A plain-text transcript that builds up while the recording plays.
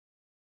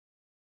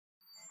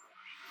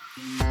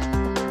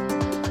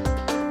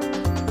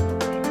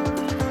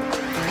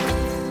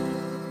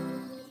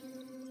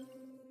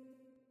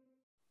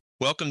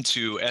Welcome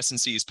to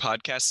S&C's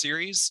podcast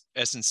series,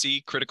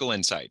 S&C Critical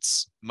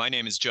Insights. My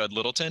name is Judd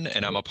Littleton,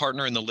 and I'm a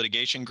partner in the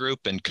litigation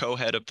group and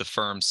co-head of the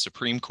firm's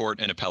Supreme Court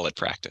and appellate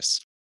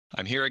practice.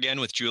 I'm here again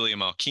with Julia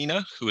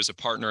Malkina, who is a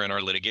partner in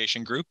our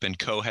litigation group and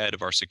co-head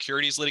of our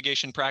securities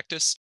litigation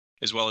practice,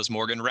 as well as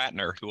Morgan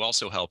Ratner, who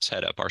also helps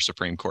head up our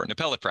Supreme Court and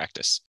appellate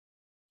practice.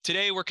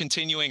 Today, we're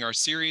continuing our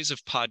series of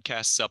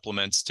podcast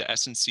supplements to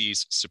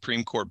S&C's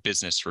Supreme Court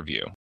Business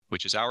Review,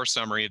 which is our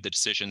summary of the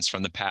decisions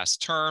from the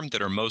past term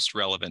that are most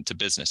relevant to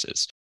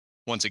businesses.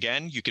 Once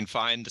again, you can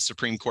find the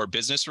Supreme Court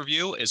Business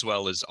Review, as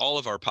well as all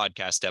of our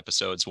podcast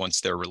episodes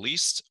once they're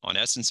released on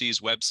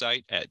S&C's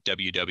website at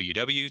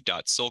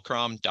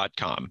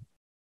www.sulcrom.com.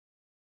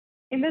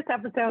 In this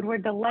episode, we're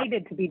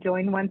delighted to be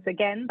joined once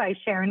again by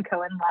Sharon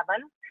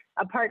Cohen-Levin,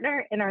 a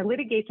partner in our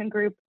litigation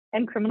group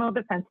and criminal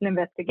defense and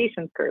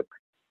investigations group.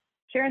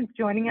 Sharon's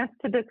joining us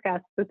to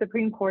discuss the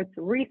Supreme Court's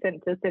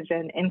recent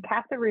decision in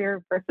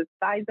Casarir versus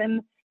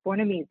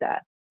Faison-Bornemisza.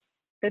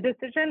 The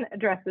decision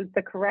addresses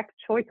the correct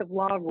choice of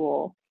law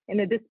rule in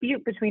a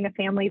dispute between a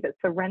family that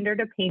surrendered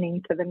a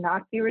painting to the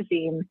Nazi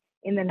regime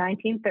in the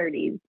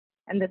 1930s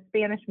and the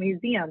Spanish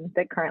museum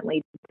that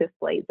currently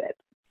displays it.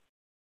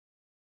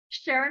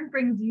 Sharon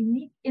brings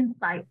unique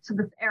insight to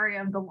this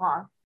area of the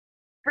law.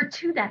 For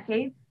 2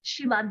 decades,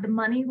 she led the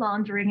money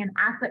laundering and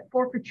asset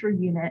forfeiture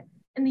unit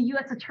in the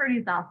U.S.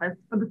 Attorney's Office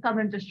for the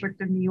Southern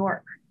District of New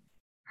York.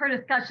 Her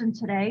discussion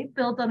today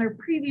builds on her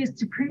previous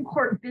Supreme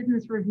Court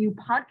Business Review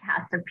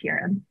podcast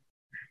appearance,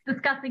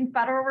 discussing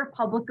Federal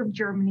Republic of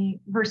Germany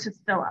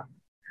versus Philips,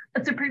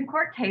 a Supreme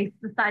Court case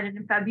decided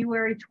in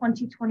February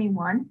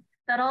 2021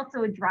 that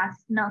also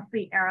addressed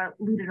Nazi-era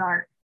looted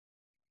art.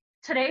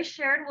 Today,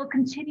 Sharon will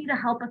continue to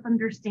help us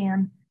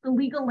understand the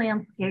legal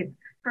landscape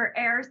for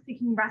heirs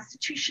seeking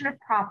restitution of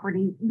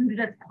property looted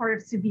as part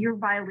of severe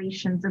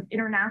violations of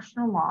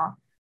international law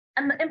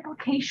and the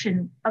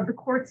implication of the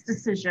court's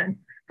decision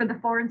for the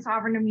Foreign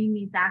Sovereign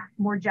Immunities Act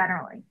more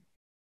generally.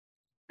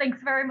 Thanks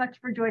very much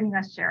for joining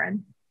us,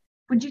 Sharon.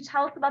 Would you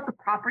tell us about the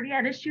property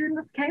at issue in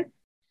this case?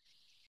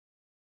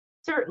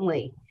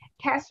 Certainly.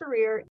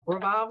 Casarir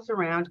revolves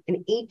around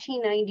an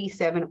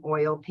 1897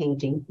 oil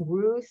painting,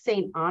 Rue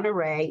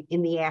Saint-Honoré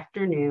in the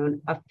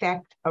afternoon,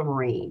 Effect of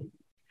Rain.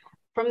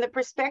 From the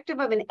perspective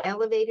of an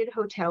elevated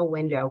hotel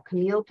window,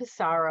 Camille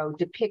Pissarro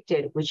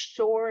depicted with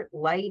short,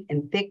 light,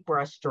 and thick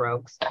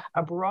brushstrokes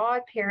a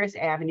broad Paris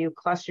avenue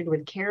clustered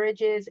with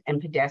carriages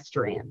and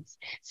pedestrians,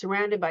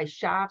 surrounded by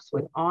shops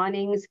with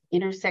awnings,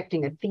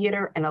 intersecting a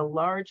theater and a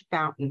large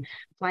fountain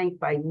flanked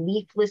by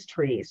leafless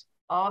trees,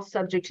 all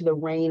subject to the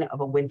rain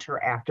of a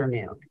winter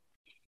afternoon.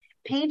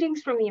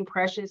 Paintings from the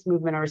Impressionist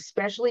movement are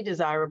especially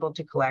desirable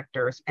to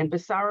collectors, and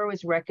Pissarro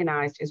is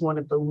recognized as one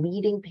of the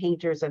leading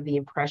painters of the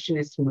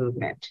Impressionist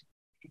movement.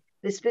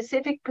 The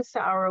specific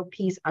Pissarro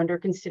piece under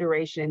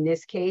consideration in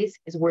this case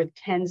is worth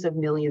tens of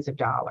millions of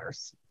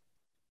dollars.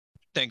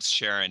 Thanks,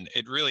 Sharon.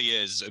 It really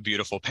is a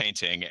beautiful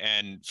painting.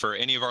 And for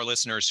any of our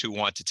listeners who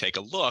want to take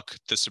a look,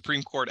 the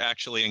Supreme Court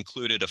actually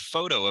included a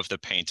photo of the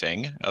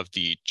painting, of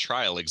the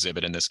trial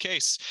exhibit in this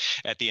case,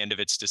 at the end of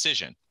its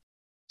decision.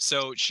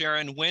 So,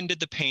 Sharon, when did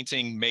the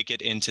painting make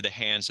it into the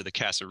hands of the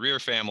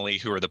Casarir family,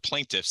 who are the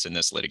plaintiffs in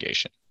this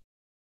litigation?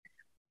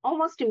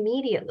 Almost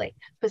immediately.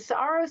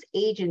 Pissarro's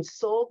agent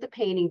sold the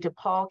painting to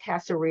Paul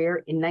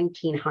Casarir in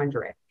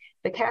 1900.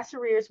 The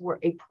Casarirs were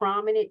a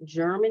prominent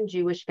German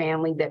Jewish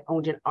family that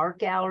owned an art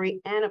gallery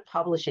and a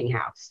publishing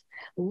house.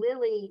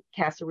 Lily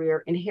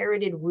Casarir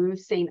inherited Rue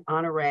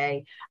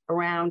Saint-Honoré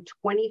around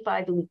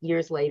 25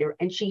 years later,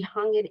 and she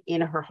hung it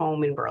in her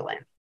home in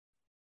Berlin.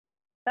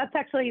 That's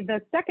actually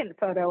the second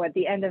photo at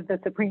the end of the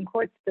Supreme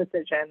Court's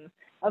decision,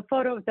 a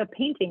photo of the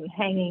painting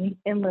hanging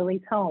in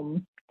Lily's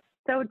home.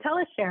 So tell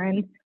us,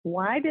 Sharon,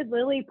 why did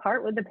Lily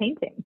part with the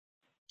painting?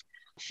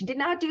 She did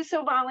not do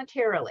so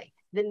voluntarily.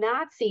 The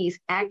Nazis,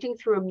 acting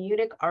through a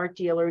Munich art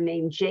dealer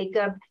named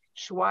Jacob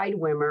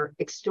Schweidwimmer,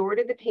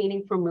 extorted the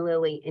painting from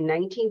Lily in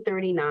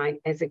 1939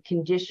 as a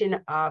condition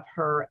of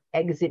her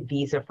exit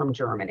visa from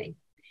Germany.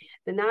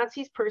 The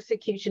Nazis'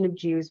 persecution of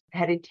Jews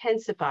had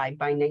intensified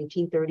by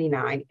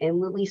 1939, and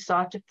Lily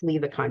sought to flee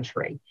the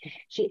country.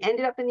 She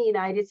ended up in the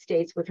United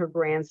States with her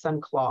grandson,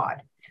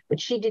 Claude,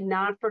 but she did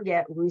not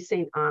forget Rue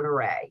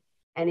Saint-Honoré,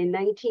 and in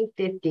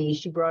 1950,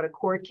 she brought a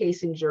court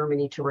case in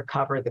Germany to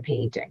recover the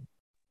painting.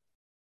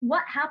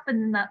 What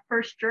happened in that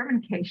first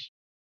German case?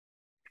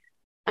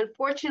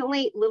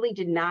 Unfortunately, Lily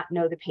did not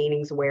know the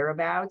painting's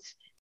whereabouts.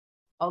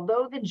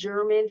 Although the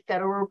German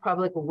Federal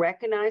Republic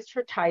recognized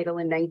her title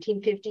in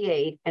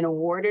 1958 and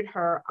awarded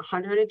her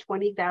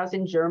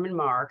 120,000 German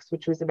marks,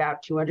 which was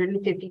about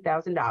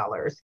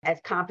 $250,000,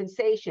 as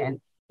compensation,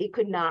 it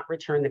could not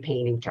return the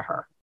painting to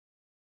her.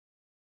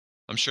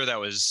 I'm sure that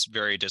was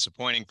very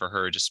disappointing for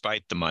her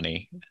despite the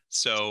money.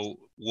 So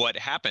what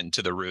happened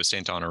to the Rue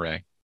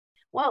Saint-Honoré?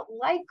 Well,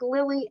 like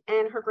Lily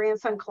and her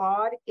grandson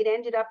Claude, it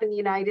ended up in the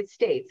United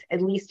States,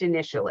 at least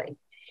initially.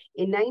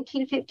 In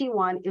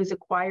 1951, it was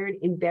acquired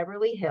in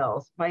Beverly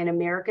Hills by an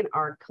American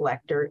art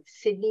collector,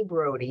 Sidney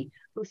Brody,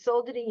 who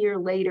sold it a year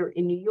later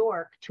in New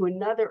York to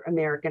another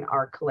American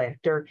art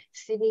collector,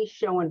 Sidney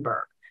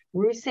Schoenberg.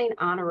 Rue Saint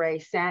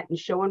Honore sat in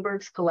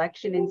Schoenberg's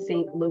collection in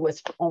St.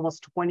 Louis for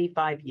almost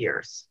 25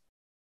 years.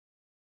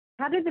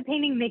 How did the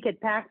painting make it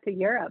back to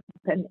Europe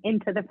and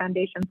into the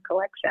Foundation's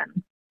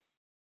collection?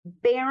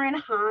 Baron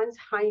Hans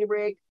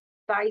Heinrich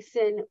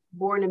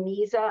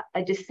Thyssen-Bornemisza,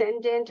 a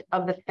descendant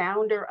of the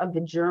founder of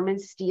the German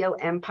Steel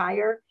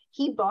Empire,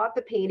 he bought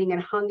the painting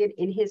and hung it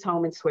in his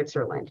home in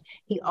Switzerland.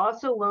 He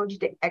also loaned it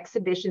to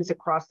exhibitions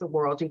across the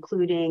world,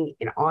 including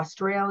in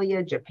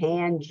Australia,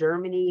 Japan,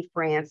 Germany,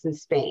 France, and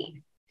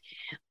Spain.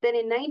 Then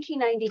in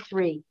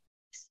 1993,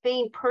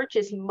 Spain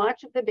purchased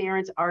much of the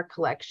Baron's art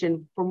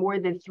collection for more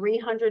than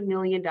 $300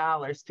 million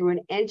through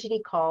an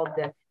entity called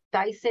the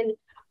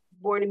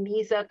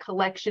Thyssen-Bornemisza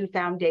Collection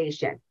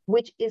Foundation,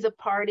 which is a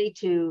party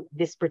to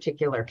this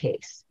particular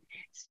case.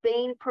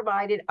 Spain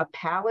provided a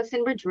palace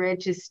in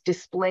Madrid to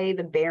display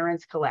the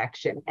Baron's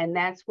collection, and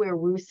that's where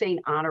Rue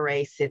Saint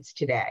Honore sits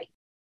today.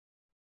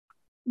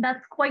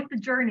 That's quite the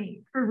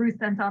journey for Rue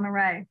Saint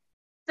Honore.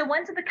 So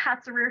when did the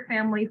Cassirer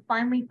family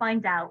finally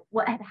find out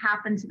what had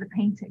happened to the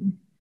painting?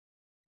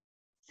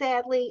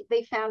 Sadly,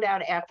 they found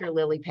out after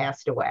Lily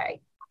passed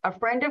away. A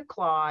friend of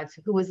Claude's,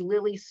 who was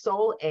Lily's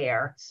sole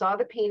heir, saw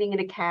the painting in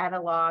a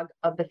catalog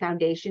of the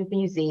Foundation's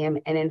museum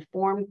and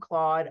informed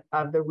Claude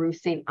of the Rue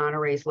Saint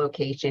Honore's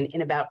location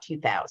in about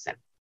 2000.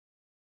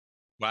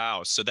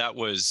 Wow, so that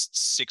was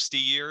 60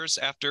 years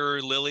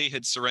after Lily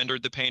had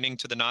surrendered the painting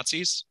to the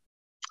Nazis?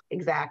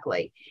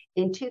 Exactly.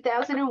 In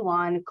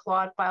 2001,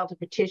 Claude filed a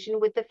petition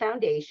with the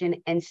Foundation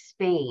and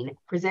Spain,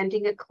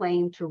 presenting a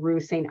claim to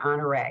Rue Saint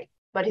Honore,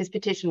 but his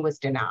petition was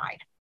denied.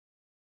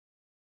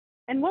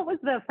 And what was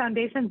the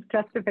Foundation's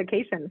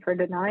justification for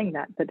denying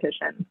that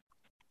petition?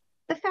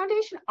 The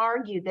Foundation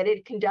argued that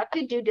it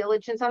conducted due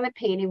diligence on the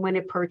painting when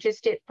it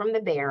purchased it from the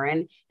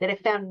Baron, that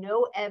it found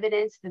no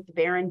evidence that the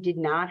Baron did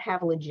not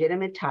have a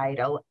legitimate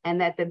title,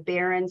 and that the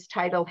Baron's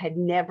title had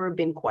never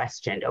been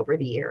questioned over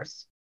the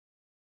years.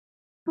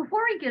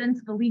 Before we get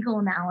into the legal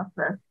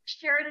analysis,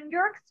 Sharon, in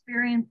your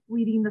experience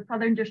leading the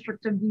Southern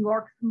District of New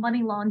York's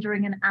money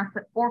laundering and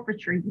asset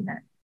forfeiture unit,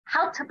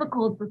 how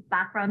typical is this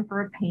background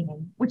for a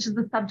painting, which is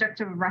the subject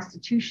of a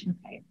restitution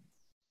case?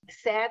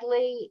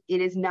 Sadly,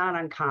 it is not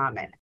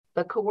uncommon.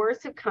 The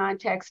coercive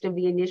context of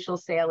the initial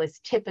sale is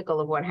typical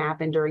of what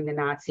happened during the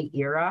Nazi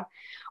era.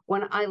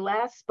 When I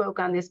last spoke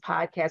on this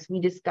podcast, we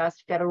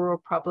discussed Federal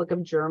Republic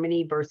of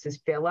Germany versus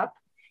Philipp.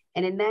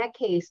 And in that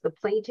case, the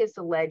plaintiffs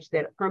alleged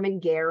that Hermann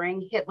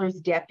Goering,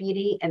 Hitler's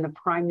deputy and the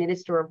prime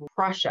minister of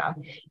Prussia,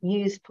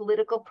 used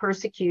political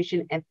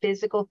persecution and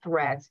physical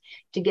threats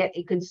to get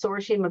a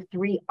consortium of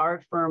 3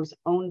 art firms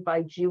owned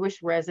by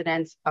Jewish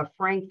residents of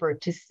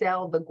Frankfurt to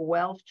sell the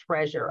Guelph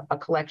treasure, a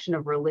collection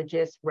of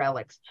religious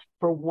relics,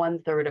 for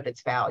 1/3 of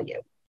its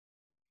value.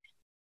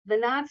 The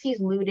Nazis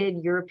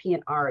looted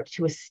European art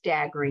to a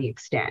staggering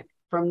extent.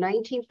 From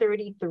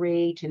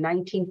 1933 to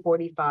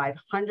 1945,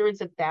 hundreds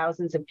of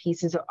thousands of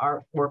pieces of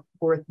art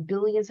worth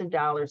billions of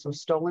dollars were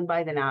stolen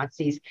by the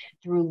Nazis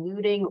through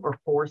looting or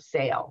forced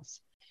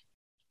sales.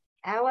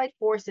 Allied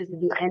forces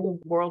at the end of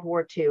World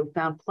War II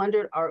found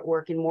plundered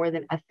artwork in more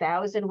than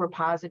 1,000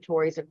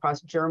 repositories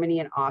across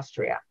Germany and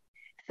Austria.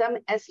 Some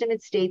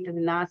estimates state that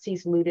the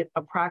Nazis looted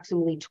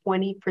approximately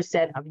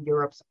 20% of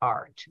Europe's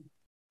art.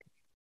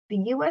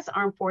 The U.S.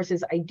 Armed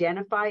Forces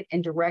identified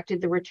and directed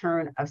the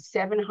return of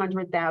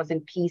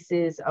 700,000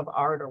 pieces of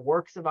art or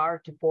works of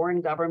art to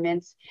foreign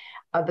governments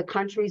of the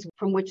countries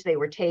from which they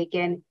were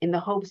taken, in the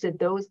hopes that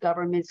those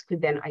governments could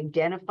then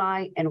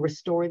identify and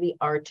restore the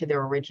art to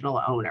their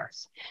original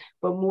owners.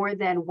 But more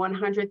than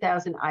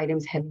 100,000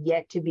 items have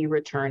yet to be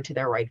returned to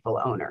their rightful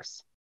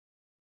owners.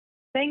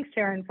 Thanks,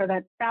 Sharon, for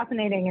that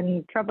fascinating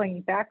and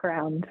troubling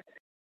background.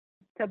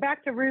 So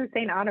back to Rue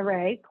Saint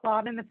Honore,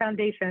 Claude and the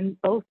Foundation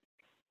both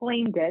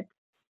blamed it.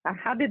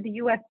 How did the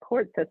U.S.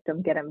 court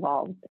system get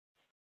involved?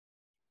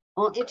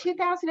 Well, in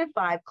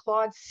 2005,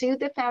 Claude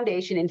sued the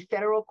Foundation in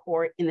federal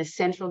court in the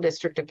Central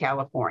District of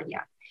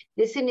California.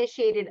 This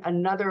initiated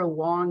another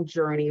long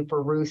journey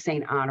for Rue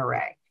Saint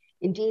Honore.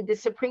 Indeed, the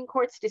Supreme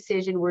Court's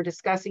decision we're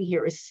discussing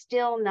here is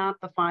still not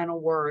the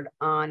final word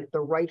on the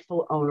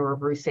rightful owner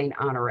of Rue Saint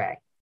Honore.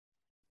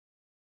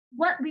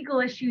 What legal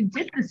issue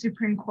did the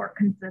Supreme Court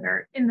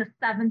consider in the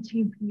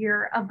 17th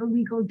year of the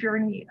legal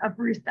journey of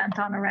Rue Saint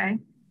Honore?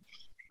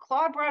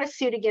 Claude brought a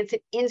suit against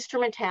an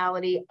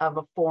instrumentality of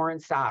a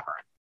foreign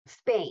sovereign,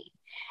 Spain.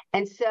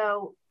 And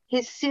so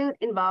his suit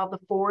involved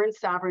the Foreign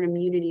Sovereign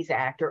Immunities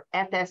Act, or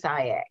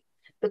FSIA.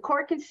 The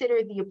court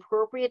considered the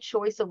appropriate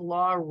choice of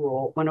law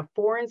rule when a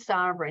foreign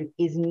sovereign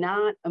is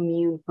not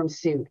immune from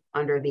suit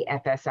under the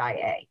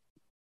FSIA.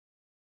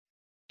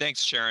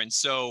 Thanks, Sharon.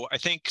 So I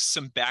think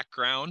some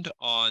background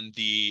on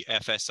the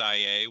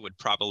FSIA would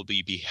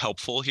probably be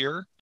helpful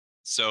here.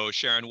 So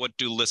Sharon, what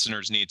do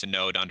listeners need to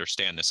know to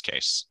understand this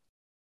case?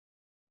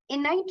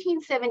 In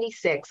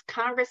 1976,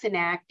 Congress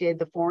enacted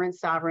the Foreign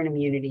Sovereign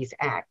Immunities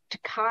Act to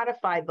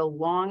codify the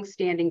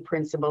longstanding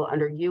principle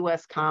under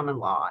U.S. common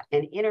law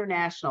and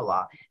international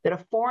law that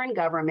a foreign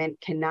government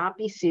cannot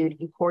be sued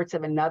in courts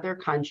of another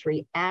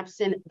country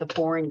absent the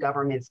foreign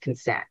government's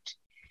consent.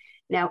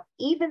 Now,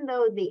 even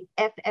though the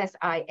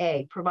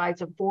FSIA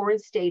provides a foreign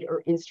state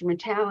or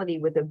instrumentality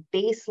with a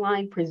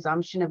baseline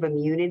presumption of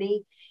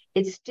immunity,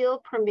 it still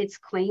permits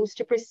claims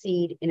to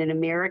proceed in an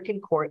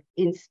American court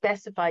in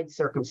specified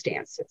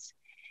circumstances.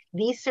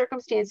 These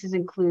circumstances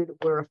include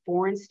where a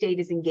foreign state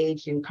is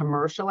engaged in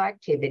commercial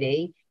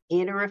activity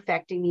in or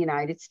affecting the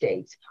United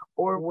States,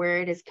 or where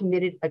it has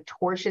committed a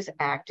tortious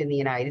act in the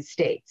United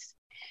States.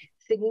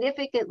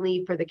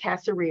 Significantly for the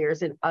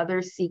Cacereers and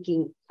others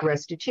seeking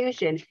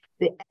restitution,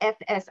 the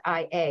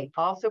FSIA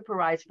also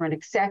provides for an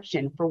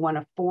exception for when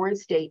a foreign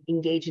state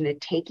engaged in a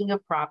taking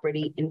of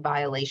property in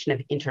violation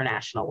of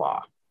international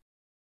law.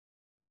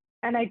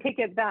 And I take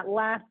it that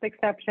last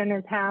exception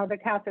is how the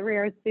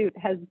Cacereer suit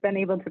has been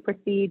able to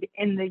proceed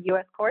in the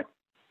U.S. courts?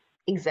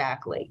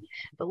 Exactly.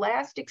 The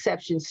last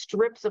exception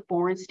strips a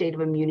foreign state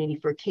of immunity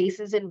for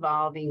cases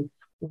involving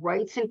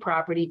rights and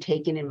property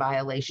taken in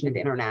violation of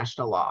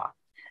international law.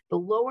 The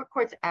lower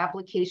court's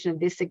application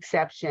of this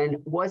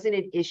exception wasn't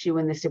an issue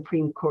in the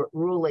Supreme Court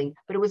ruling,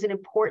 but it was an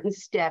important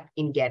step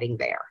in getting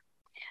there.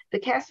 The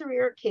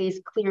Cacereer case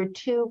cleared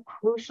two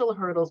crucial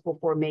hurdles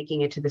before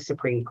making it to the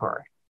Supreme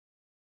Court.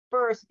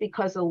 First,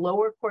 because the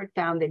lower court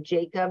found that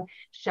Jacob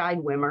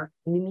Scheidwimmer,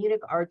 the Munich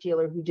art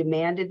dealer who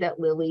demanded that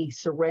Lily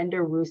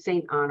surrender Rue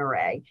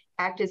Saint-Honoré,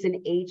 act as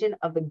an agent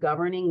of the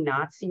governing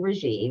Nazi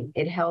regime,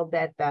 it held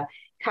that the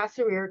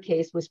Cacereer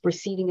case was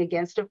proceeding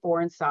against a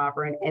foreign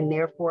sovereign and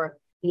therefore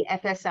the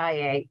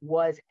FSIA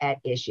was at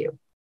issue.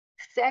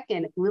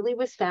 Second, Lily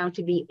was found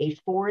to be a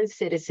foreign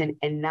citizen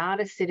and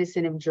not a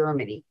citizen of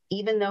Germany,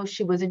 even though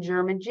she was a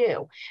German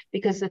Jew,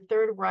 because the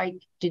Third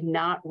Reich did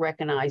not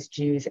recognize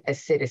Jews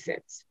as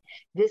citizens.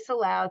 This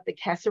allowed the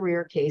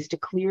Cacereer case to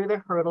clear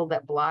the hurdle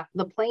that blocked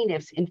the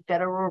plaintiffs in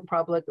Federal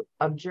Republic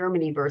of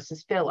Germany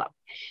versus Philipp.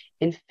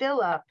 In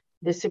Philipp,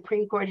 the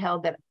Supreme Court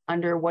held that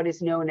under what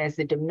is known as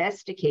the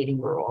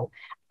domesticating rule,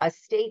 a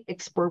state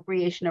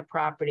expropriation of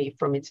property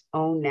from its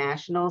own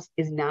nationals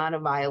is not a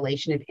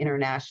violation of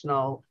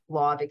international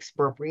law of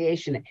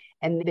expropriation,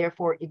 and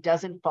therefore it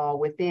doesn't fall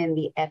within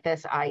the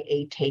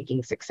FSIA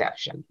takings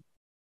exception.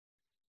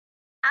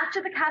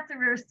 After the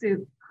Cacereer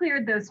suit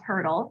cleared those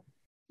hurdles,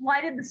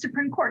 why did the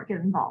Supreme Court get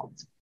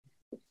involved?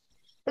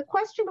 The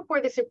question before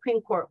the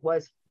Supreme Court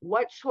was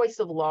what choice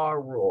of law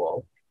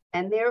rule,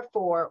 and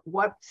therefore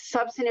what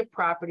substantive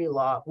property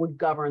law would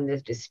govern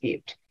this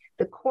dispute.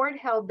 The court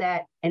held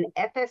that an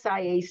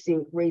FSIA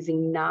suit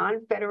raising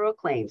non-federal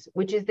claims,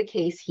 which is the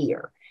case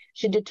here,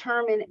 should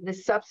determine the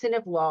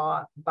substantive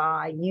law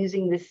by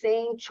using the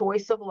same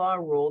choice of law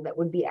rule that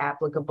would be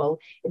applicable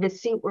if a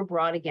suit were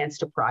brought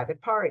against a private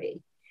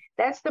party.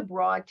 That's the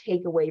broad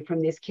takeaway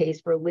from this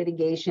case for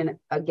litigation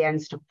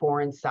against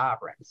foreign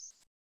sovereigns.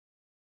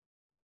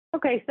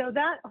 Okay, so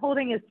that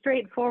holding is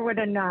straightforward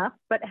enough,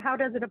 but how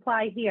does it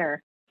apply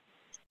here?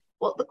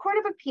 Well, the Court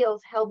of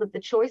Appeals held that the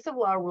choice of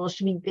law rule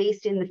should be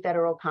based in the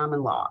federal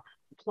common law.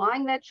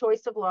 Applying that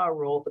choice of law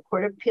rule, the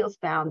Court of Appeals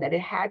found that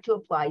it had to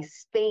apply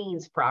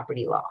Spain's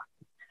property law.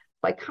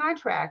 By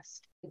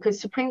contrast, the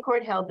Supreme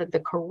Court held that the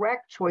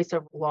correct choice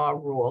of law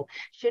rule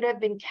should have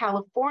been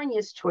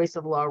California's choice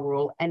of law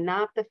rule and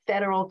not the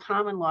federal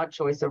common law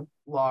choice of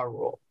law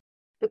rule.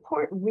 The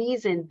court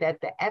reasoned that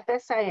the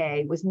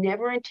FSIA was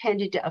never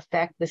intended to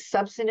affect the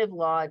substantive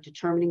law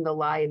determining the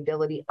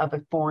liability of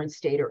a foreign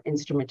state or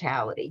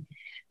instrumentality.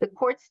 The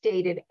court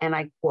stated, and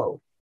I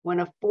quote, "When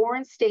a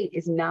foreign state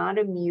is not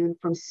immune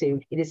from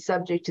suit, it is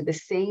subject to the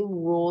same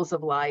rules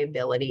of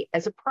liability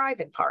as a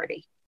private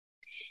party."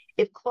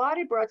 If Claude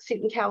had brought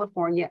suit in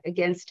California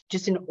against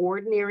just an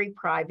ordinary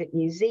private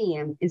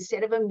museum,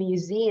 instead of a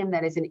museum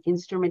that is an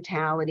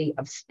instrumentality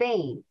of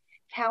Spain,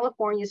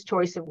 California's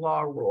choice of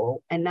law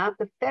rule and not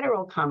the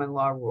federal common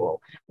law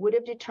rule would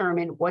have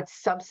determined what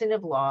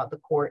substantive law the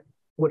court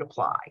would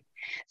apply.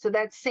 So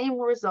that same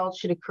result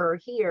should occur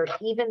here,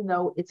 even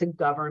though it's a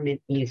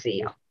government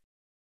museum.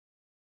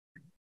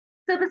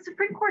 So the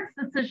Supreme Court's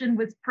decision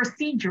was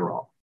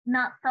procedural,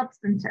 not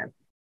substantive.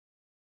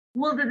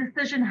 Will the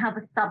decision have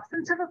a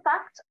substantive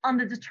effect on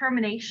the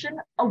determination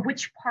of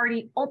which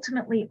party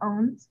ultimately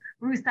owns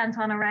Rue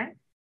Saint-Honoré?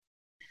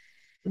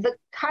 The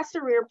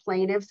Cacereer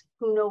plaintiffs,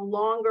 who no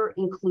longer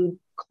include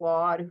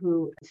Claude,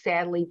 who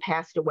sadly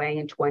passed away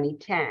in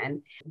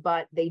 2010,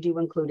 but they do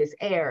include his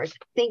heirs,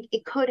 think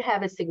it could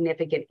have a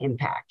significant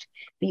impact.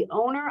 The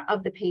owner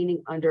of the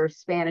painting under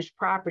Spanish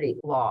property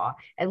law,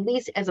 at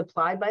least as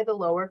applied by the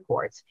lower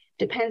courts,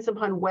 depends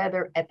upon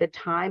whether at the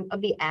time of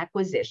the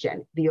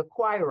acquisition, the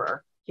acquirer,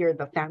 here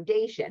the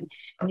foundation,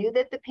 knew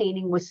that the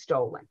painting was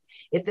stolen.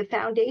 If the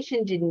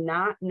foundation did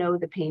not know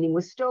the painting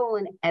was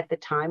stolen at the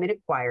time it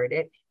acquired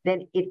it,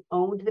 then it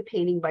owned the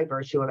painting by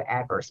virtue of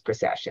adverse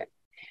possession.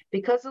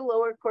 Because the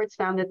lower courts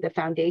found that the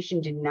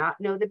foundation did not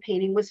know the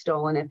painting was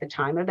stolen at the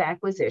time of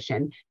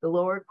acquisition, the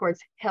lower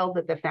courts held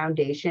that the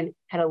foundation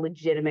had a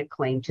legitimate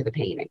claim to the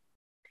painting.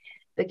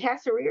 The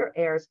Casarir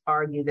heirs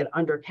argue that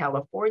under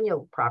California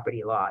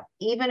property law,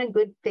 even a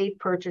good faith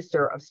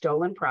purchaser of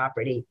stolen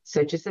property,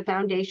 such as the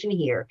foundation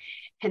here,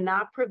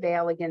 cannot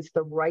prevail against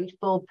the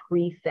rightful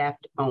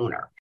pre-theft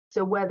owner.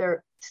 So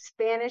whether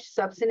Spanish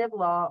substantive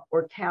law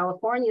or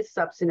California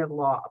substantive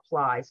law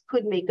applies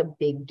could make a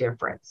big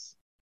difference.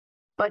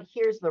 But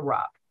here's the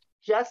rub.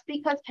 Just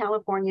because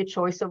California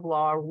choice of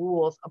law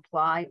rules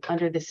apply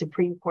under the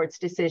Supreme Court's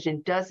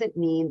decision doesn't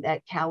mean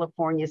that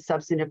California's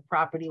substantive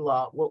property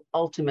law will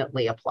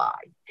ultimately apply.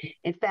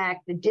 In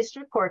fact, the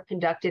district court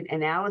conducted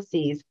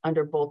analyses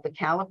under both the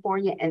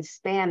California and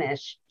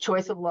Spanish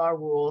choice of law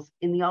rules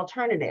in the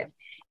alternative.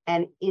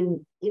 And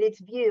in its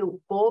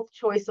view, both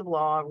choice of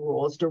law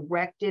rules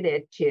directed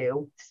it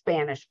to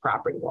Spanish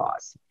property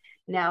laws.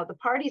 Now, the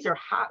parties are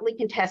hotly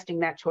contesting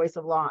that choice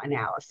of law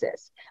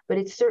analysis, but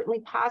it's certainly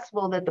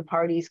possible that the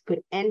parties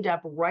could end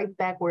up right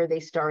back where they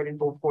started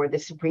before the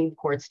Supreme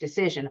Court's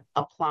decision,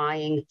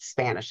 applying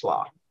Spanish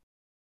law.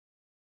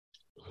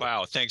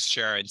 Wow, thanks,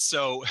 Sharon.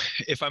 So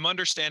if I'm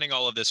understanding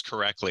all of this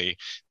correctly,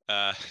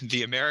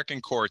 the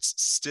American courts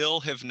still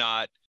have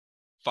not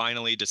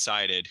finally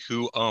decided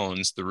who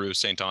owns the Rue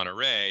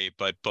Saint-Honoré,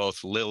 but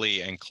both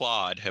Lily and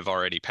Claude have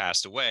already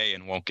passed away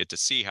and won't get to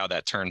see how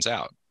that turns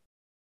out.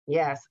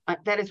 Yes,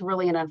 that is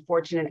really an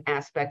unfortunate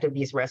aspect of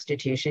these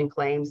restitution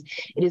claims.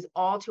 It is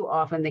all too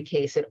often the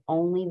case that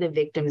only the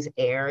victim's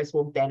heirs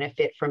will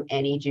benefit from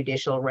any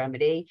judicial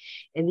remedy.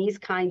 In these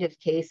kind of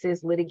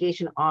cases,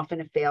 litigation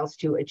often fails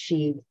to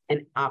achieve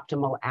an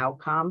optimal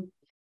outcome.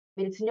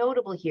 It's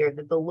notable here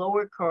that the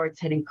lower courts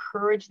had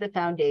encouraged the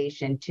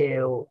foundation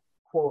to,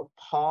 quote,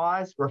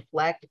 pause,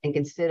 reflect, and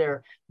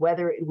consider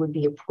whether it would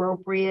be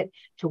appropriate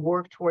to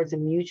work towards a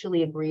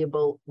mutually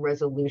agreeable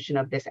resolution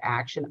of this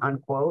action,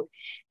 unquote.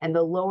 And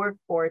the lower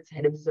courts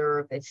had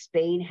observed that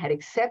Spain had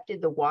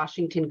accepted the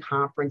Washington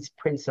Conference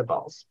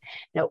principles.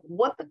 Now,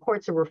 what the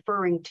courts are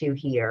referring to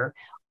here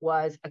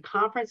was a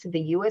conference that the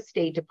U.S.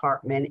 State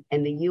Department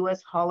and the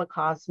U.S.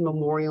 Holocaust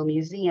Memorial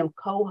Museum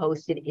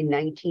co-hosted in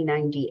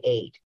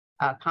 1998.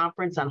 A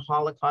conference on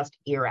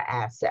Holocaust-era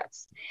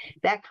assets.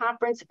 That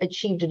conference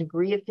achieved a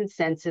degree of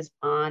consensus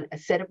on a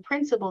set of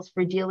principles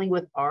for dealing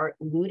with art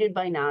looted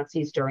by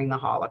Nazis during the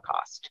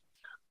Holocaust.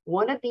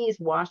 One of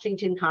these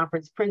Washington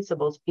Conference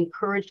principles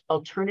encouraged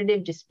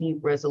alternative dispute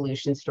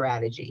resolution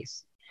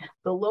strategies.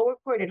 The lower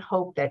court had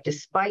hoped that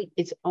despite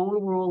its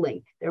own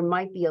ruling, there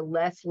might be a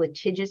less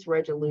litigious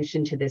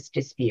resolution to this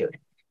dispute.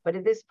 But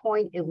at this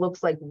point, it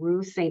looks like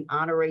Rue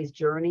Saint-Honoré's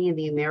journey in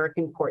the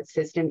American court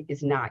system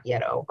is not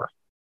yet over.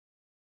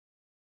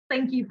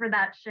 Thank you for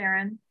that,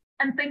 Sharon.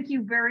 And thank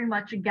you very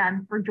much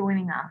again for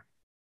joining us.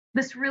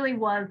 This really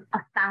was a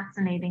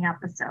fascinating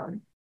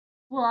episode.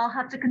 We'll all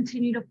have to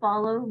continue to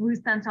follow Rue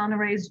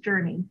Saint-Honoré's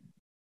journey.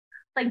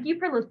 Thank you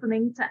for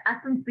listening to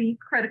S&C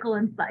Critical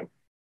Insights.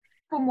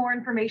 For more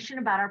information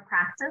about our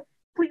practice,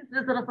 please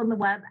visit us on the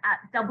web at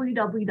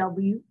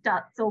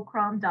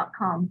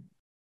www.solcrom.com.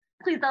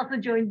 Please also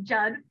join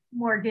Judd,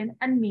 Morgan,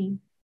 and me,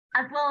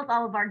 as well as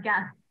all of our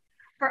guests,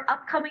 for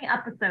upcoming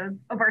episodes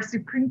of our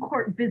Supreme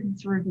Court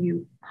Business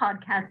Review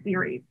podcast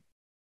series.